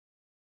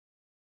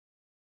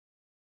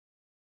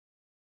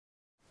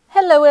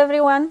Hello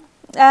everyone.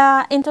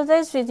 In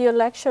today's video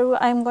lecture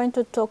I'm going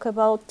to talk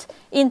about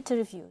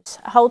interviews,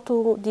 how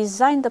to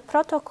design the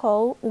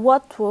protocol,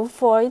 what to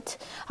avoid,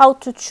 how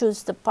to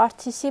choose the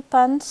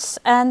participants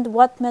and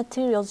what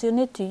materials you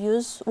need to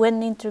use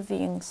when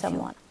interviewing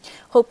someone.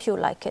 Hope you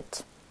like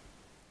it.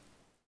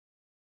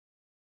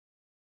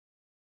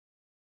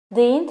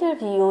 The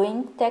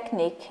interviewing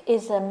technique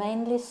is a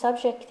mainly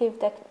subjective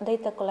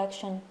data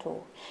collection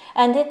tool,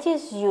 and it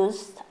is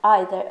used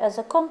either as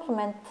a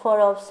complement for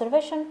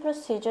observation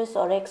procedures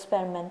or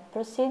experiment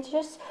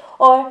procedures,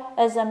 or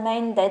as a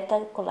main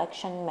data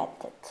collection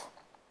method.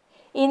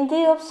 In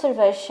the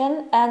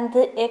observation and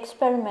the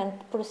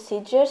experiment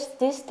procedures,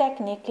 this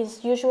technique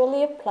is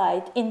usually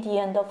applied in the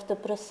end of the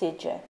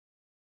procedure.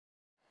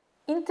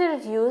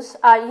 Interviews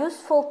are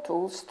useful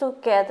tools to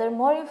gather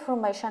more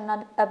information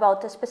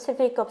about a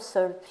specific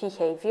observed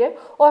behavior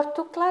or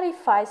to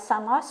clarify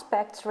some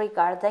aspects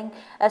regarding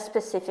a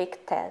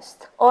specific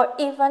test, or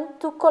even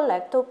to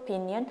collect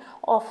opinion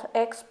of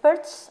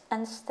experts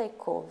and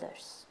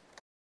stakeholders.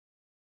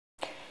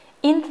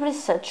 In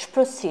research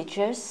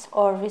procedures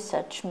or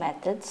research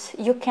methods,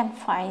 you can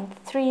find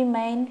three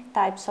main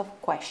types of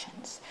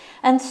questions: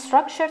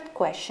 unstructured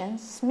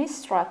questions,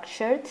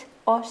 semi-structured,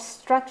 or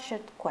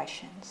structured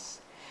questions.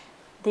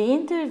 The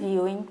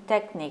interviewing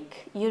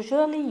technique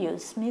usually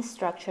uses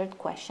semi-structured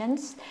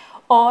questions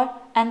or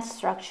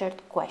unstructured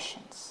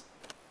questions.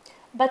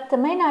 But the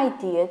main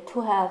idea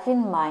to have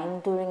in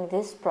mind during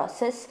this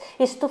process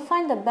is to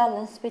find a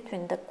balance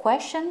between the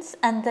questions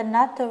and the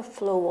natural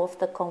flow of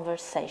the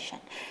conversation.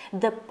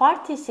 The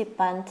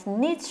participant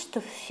needs to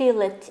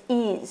feel at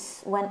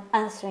ease when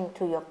answering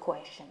to your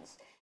questions.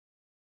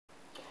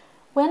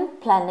 When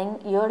planning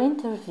your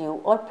interview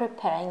or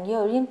preparing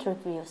your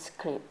interview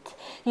script,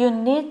 you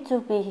need to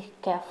be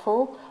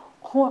careful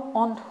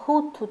on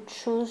who to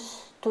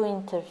choose to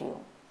interview.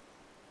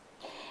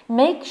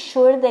 Make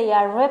sure they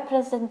are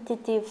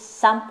representative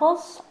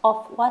samples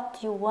of what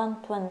you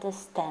want to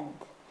understand.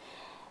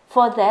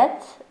 For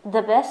that,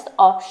 the best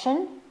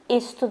option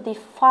is to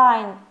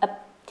define a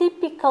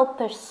typical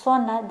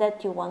persona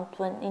that you want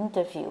to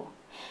interview.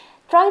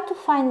 Try to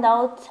find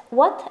out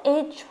what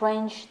age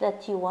range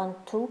that you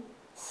want to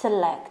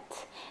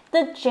select,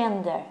 the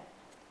gender,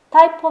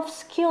 type of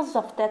skills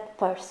of that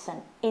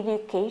person,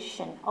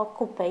 education,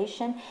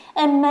 occupation,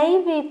 and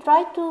maybe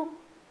try to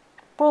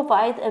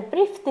provide a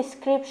brief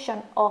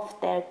description of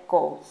their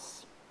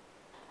goals.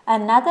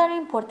 Another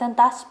important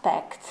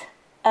aspect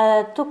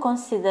to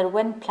consider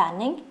when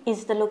planning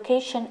is the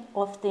location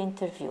of the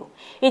interview.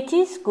 It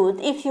is good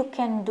if you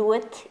can do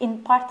it in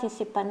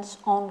participants'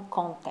 own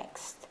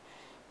context.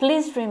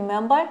 Please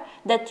remember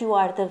that you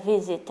are the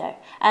visitor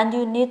and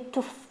you need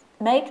to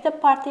make the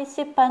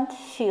participant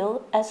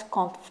feel as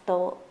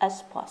comfortable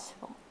as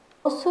possible.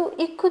 Also,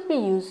 it could be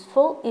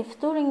useful if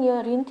during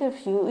your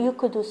interview you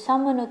could do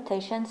some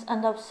annotations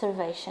and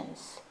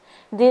observations.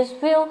 This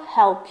will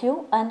help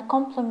you and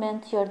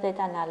complement your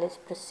data analysis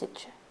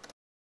procedure.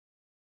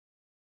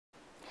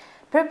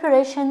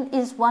 Preparation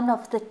is one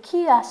of the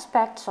key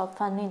aspects of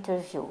an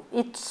interview.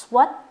 It's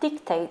what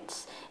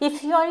dictates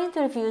if your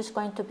interview is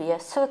going to be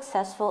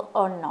successful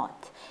or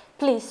not.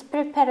 Please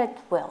prepare it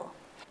well.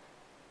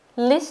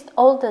 List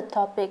all the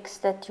topics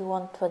that you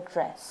want to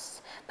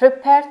address.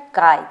 Prepare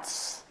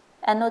guides,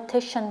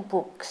 annotation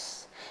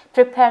books.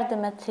 Prepare the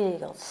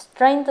materials.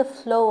 Train the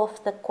flow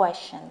of the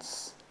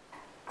questions.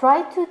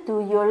 Try to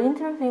do your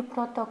interview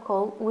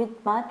protocol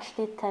with much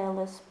detail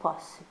as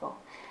possible.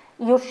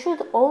 You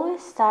should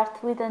always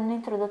start with an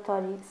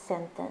introductory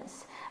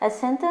sentence, a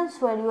sentence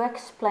where you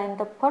explain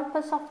the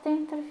purpose of the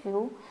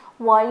interview,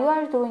 why you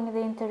are doing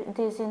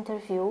this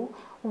interview,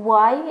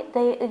 why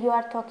you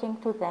are talking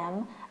to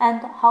them,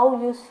 and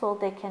how useful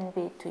they can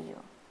be to you.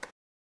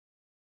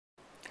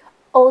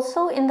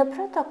 Also, in the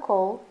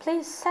protocol,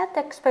 please set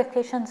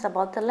expectations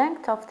about the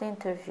length of the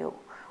interview.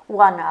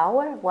 1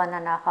 hour,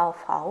 1.5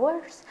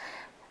 hours.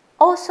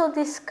 Also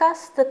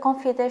discuss the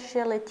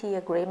confidentiality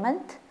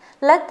agreement.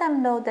 Let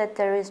them know that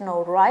there is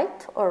no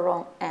right or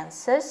wrong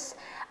answers.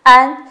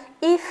 And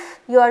if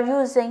you are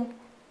using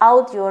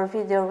audio or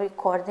video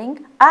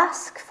recording,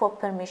 ask for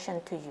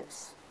permission to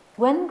use.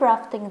 When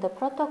drafting the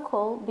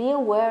protocol, be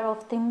aware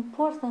of the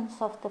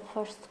importance of the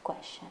first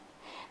question.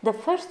 The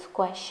first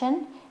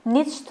question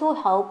needs to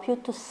help you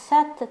to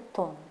set the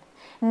tone,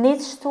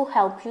 needs to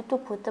help you to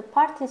put the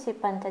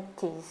participant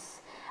at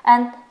ease,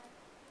 and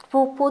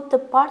to put the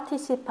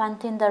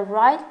participant in the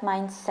right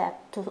mindset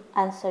to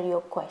answer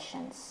your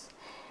questions.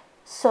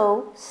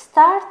 So,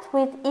 start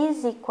with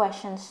easy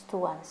questions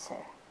to answer.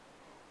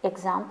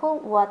 Example,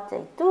 what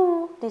they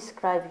do,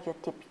 describe your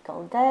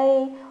typical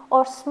day,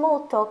 or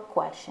small talk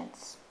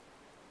questions.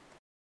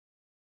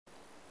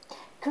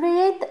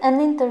 Create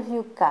an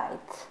interview guide,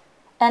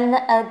 and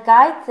a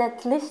guide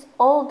that lists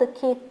all the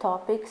key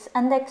topics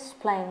and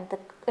explain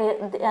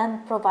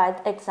and provide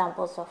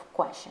examples of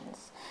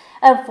questions.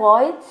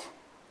 Avoid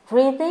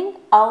reading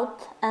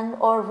out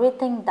or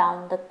writing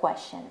down the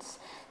questions.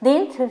 The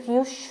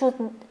interview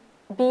should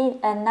be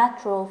a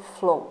natural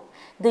flow.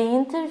 The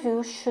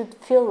interview should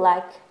feel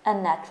like a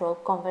natural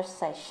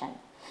conversation.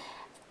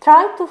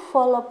 Try to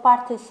follow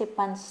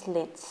participants'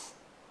 leads.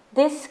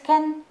 This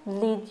can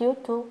lead you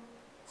to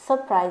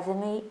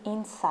surprising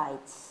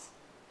insights.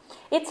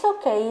 It's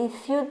okay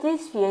if you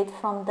deviate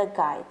from the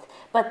guide,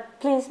 but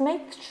please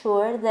make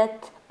sure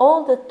that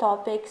all the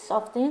topics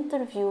of the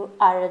interview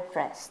are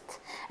addressed,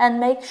 and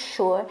make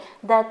sure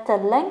that the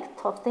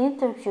length of the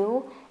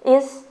interview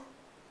is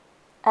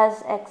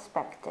as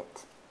expected.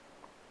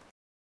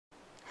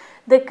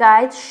 The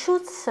guide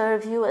should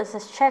serve you as a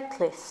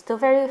checklist to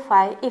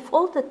verify if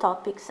all the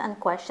topics and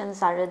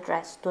questions are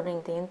addressed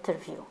during the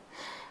interview.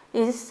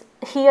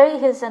 Here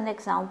is an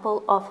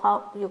example of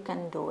how you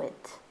can do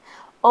it.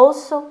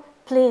 Also,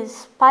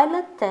 please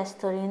pilot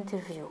test your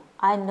interview.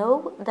 I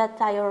know that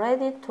I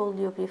already told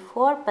you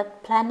before,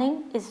 but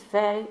planning is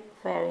very,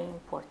 very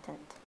important.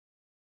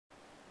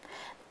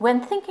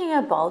 When thinking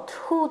about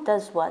who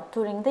does what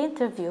during the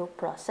interview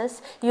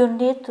process, you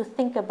need to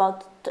think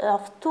about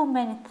two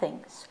main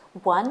things.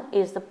 One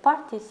is the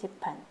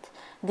participant.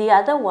 The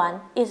other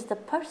one is the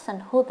person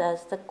who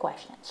does the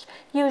questions,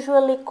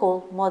 usually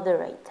called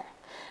moderator.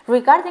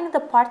 Regarding the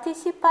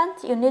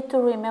participant, you need to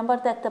remember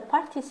that the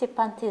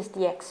participant is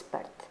the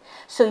expert.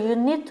 So you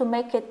need to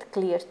make it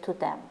clear to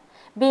them.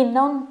 Be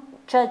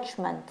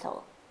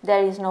non-judgmental.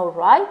 There is no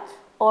right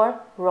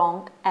or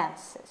wrong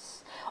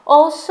answers.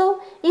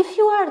 Also, if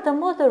you are the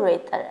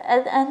moderator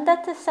and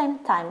at the same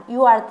time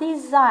you are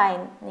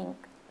designing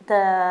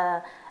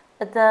the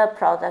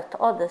product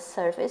or the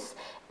service,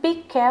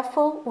 be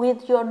careful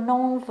with your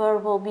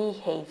non-verbal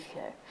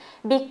behavior.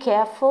 Be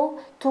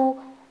careful to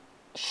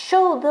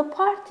show the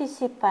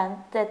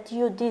participant that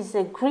you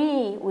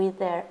disagree with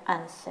their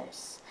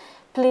answers.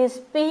 Please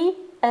be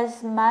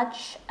as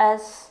much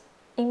as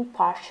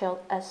impartial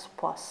as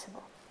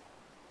possible.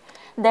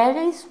 There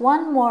is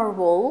one more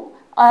role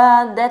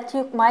that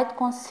you might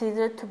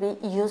consider to be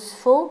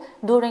useful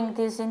during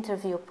this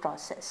interview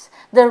process,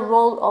 the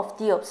role of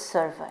the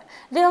observer.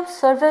 The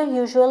observer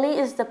usually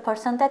is the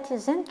person that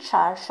is in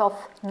charge of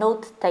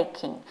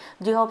note-taking,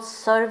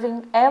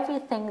 observing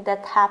everything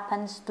that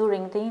happens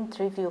during the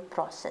interview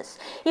process.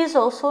 He is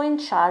also in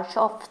charge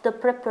of the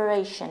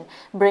preparation,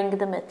 bring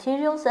the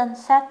materials and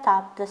set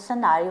up the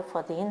scenario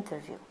for the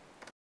interview.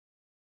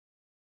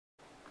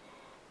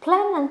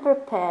 Plan and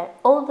prepare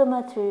all the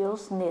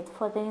materials needed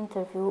for the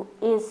interview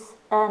is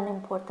an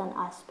important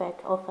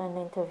aspect of an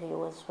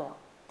interview as well.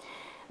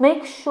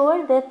 Make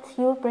sure that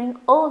you bring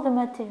all the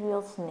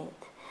materials needed.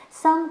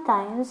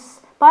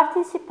 Sometimes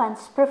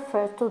participants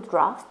prefer to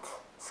draft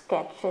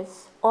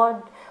sketches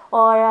or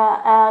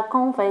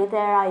convey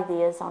their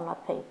ideas on a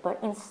paper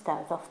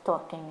instead of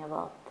talking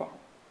about them.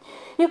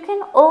 You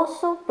can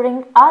also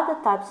bring other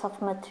types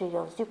of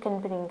materials. You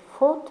can bring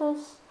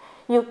photos,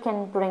 you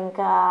can bring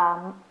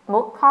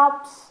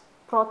mock-ups,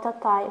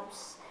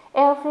 prototypes,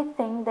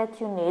 everything that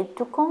you need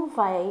to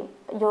convey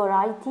your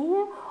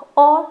idea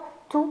or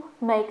to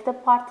make the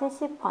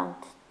participant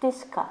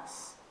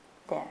discuss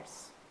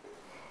theirs.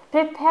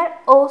 Prepare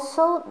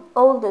also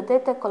all the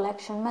data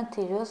collection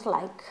materials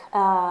like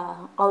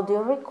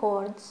audio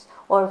records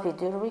or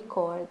video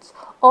records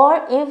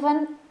or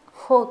even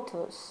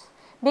photos.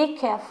 Be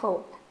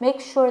careful,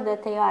 make sure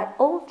that they are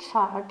all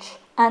charged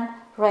and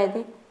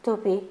ready to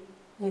be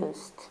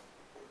used.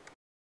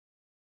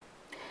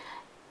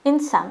 In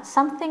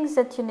some things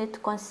that you need to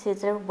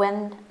consider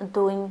when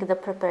doing the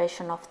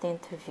preparation of the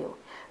interview.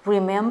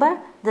 Remember,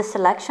 the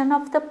selection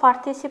of the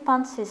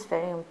participants is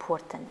very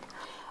important.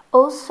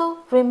 Also,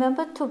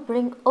 remember to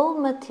bring all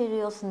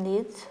materials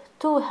needed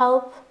to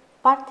help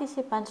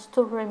participants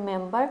to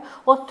remember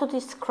or to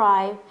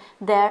describe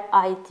their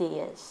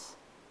ideas.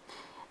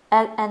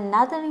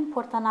 Another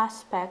important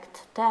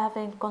aspect to have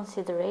in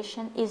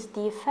consideration is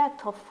the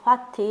effect of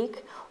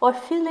fatigue or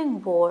feeling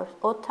bored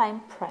or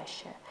time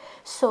pressure.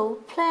 So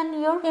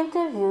plan your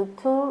interview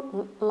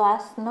to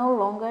last no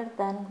longer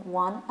than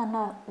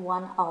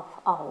 1.5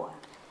 hours.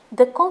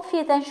 The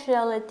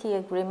confidentiality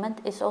agreement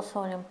is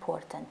also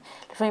important.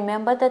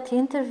 Remember that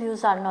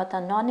interviews are not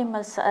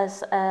anonymous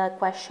as a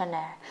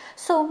questionnaire,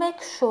 so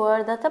make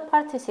sure that the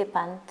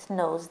participant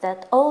knows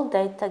that all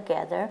data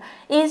gathered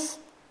is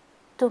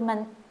to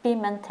be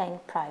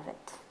maintained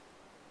private.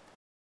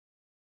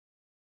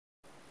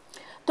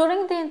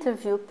 During the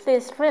interview,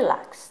 please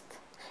relax,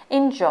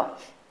 enjoy.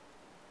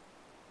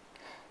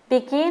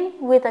 Begin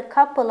with a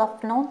couple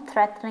of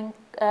non-threatening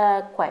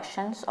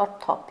questions or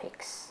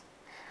topics.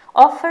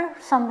 Offer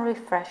some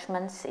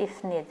refreshments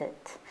if needed.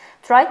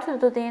 Try to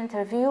do the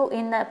interview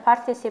in a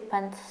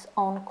participant's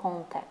own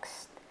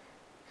context.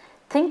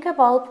 Think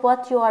about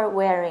what you are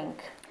wearing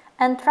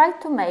and try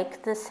to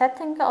make the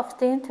setting of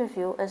the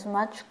interview as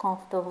much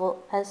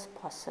comfortable as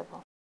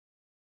possible.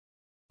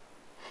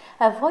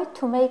 Avoid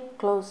to make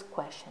closed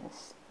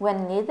questions.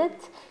 When needed,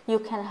 you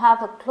can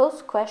have a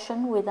closed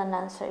question with an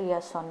answer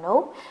yes or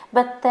no,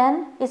 but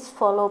then it's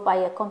followed by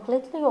a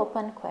completely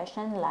open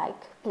question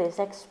like, please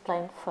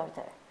explain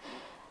further.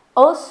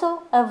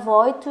 Also,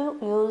 avoid to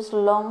use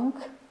long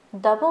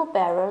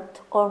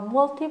double-barreled or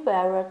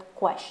multi-barreled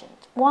questions,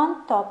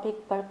 one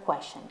topic per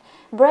question.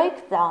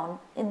 Break down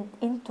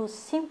into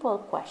simple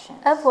questions.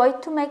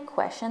 Avoid to make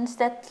questions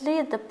that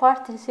lead the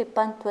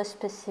participant to a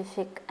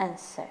specific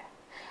answer.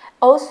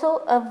 Also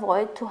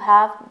avoid to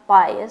have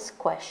biased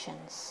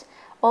questions.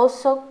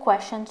 Also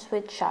questions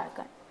with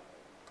jargon.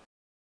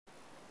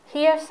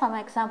 Here are some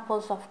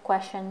examples of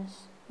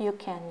questions you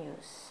can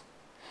use.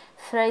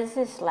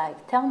 Phrases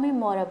like, tell me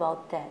more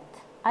about that.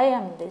 I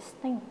am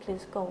listening,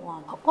 please go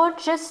on. Or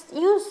just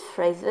use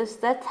phrases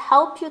that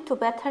help you to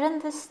better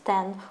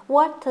understand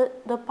what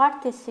the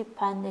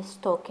participant is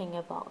talking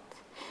about.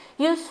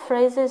 Use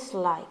phrases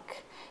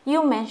like,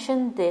 you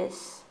mentioned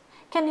this.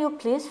 Can you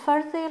please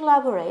further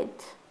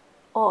elaborate?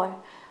 Or,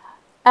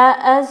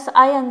 as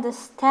I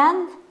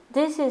understand,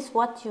 this is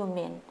what you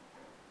mean.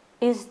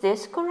 Is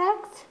this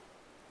correct?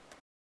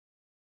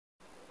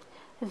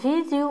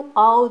 Video,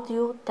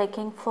 audio,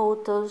 taking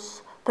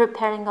photos,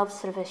 preparing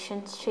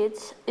observation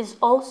sheets is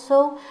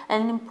also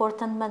an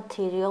important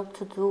material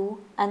to do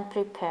and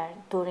prepare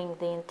during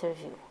the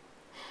interview.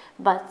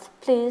 But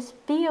please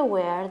be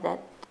aware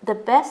that the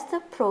best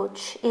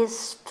approach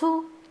is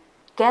to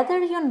gather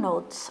your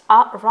notes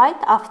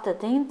right after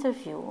the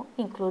interview,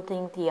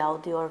 including the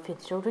audio or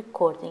video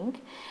recording,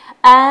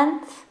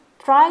 and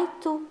try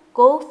to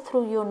go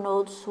through your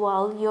notes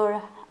while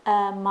your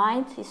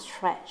mind is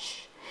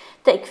fresh.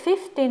 Take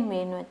 15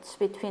 minutes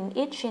between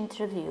each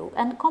interview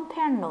and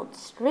compare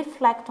notes,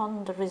 reflect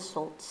on the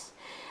results,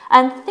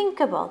 and think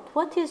about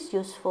what is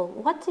useful,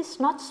 what is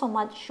not so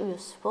much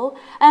useful,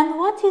 and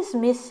what is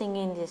missing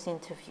in this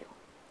interview.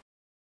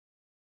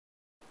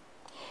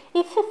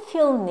 If you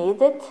feel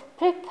needed,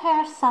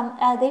 prepare some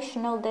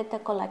additional data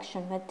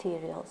collection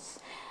materials.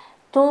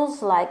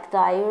 Tools like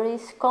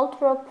diaries,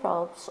 cultural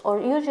probes, or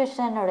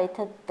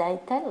user-generated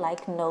data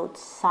like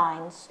notes,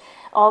 signs,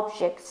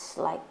 objects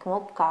like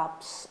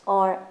mock-ups,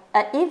 or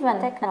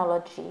even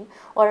technology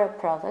or a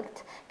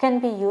product can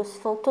be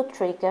useful to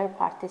trigger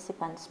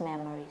participants'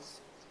 memories.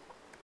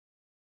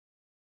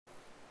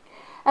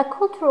 A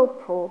cultural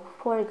probe,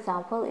 for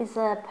example, is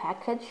a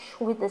package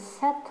with a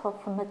set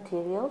of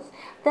materials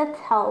that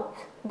help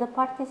the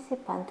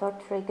participant or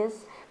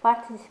triggers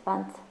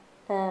participant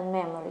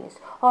memories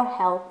or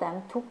help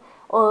them to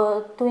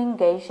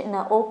engage in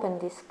an open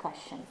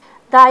discussion.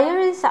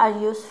 Diaries are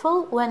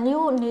useful when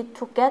you need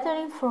to gather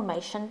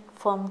information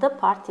from the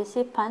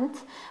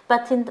participant,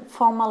 but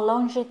from a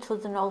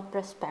longitudinal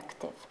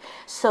perspective.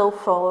 So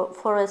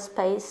for a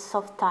space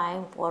of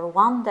time for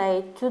 1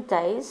 day, 2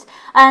 days,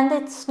 and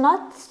it's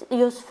not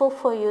useful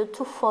for you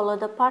to follow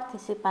the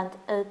participant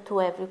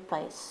to every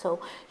place. So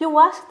you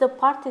ask the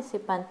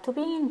participant to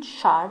be in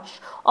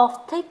charge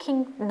of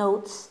taking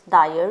notes,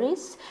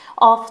 diaries,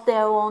 of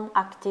their own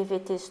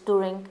activities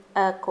during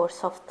a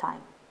course of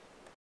time.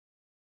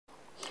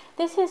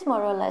 This is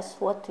more or less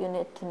what you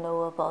need to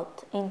know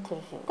about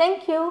interview.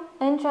 Thank you,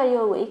 enjoy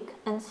your week,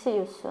 and see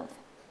you soon.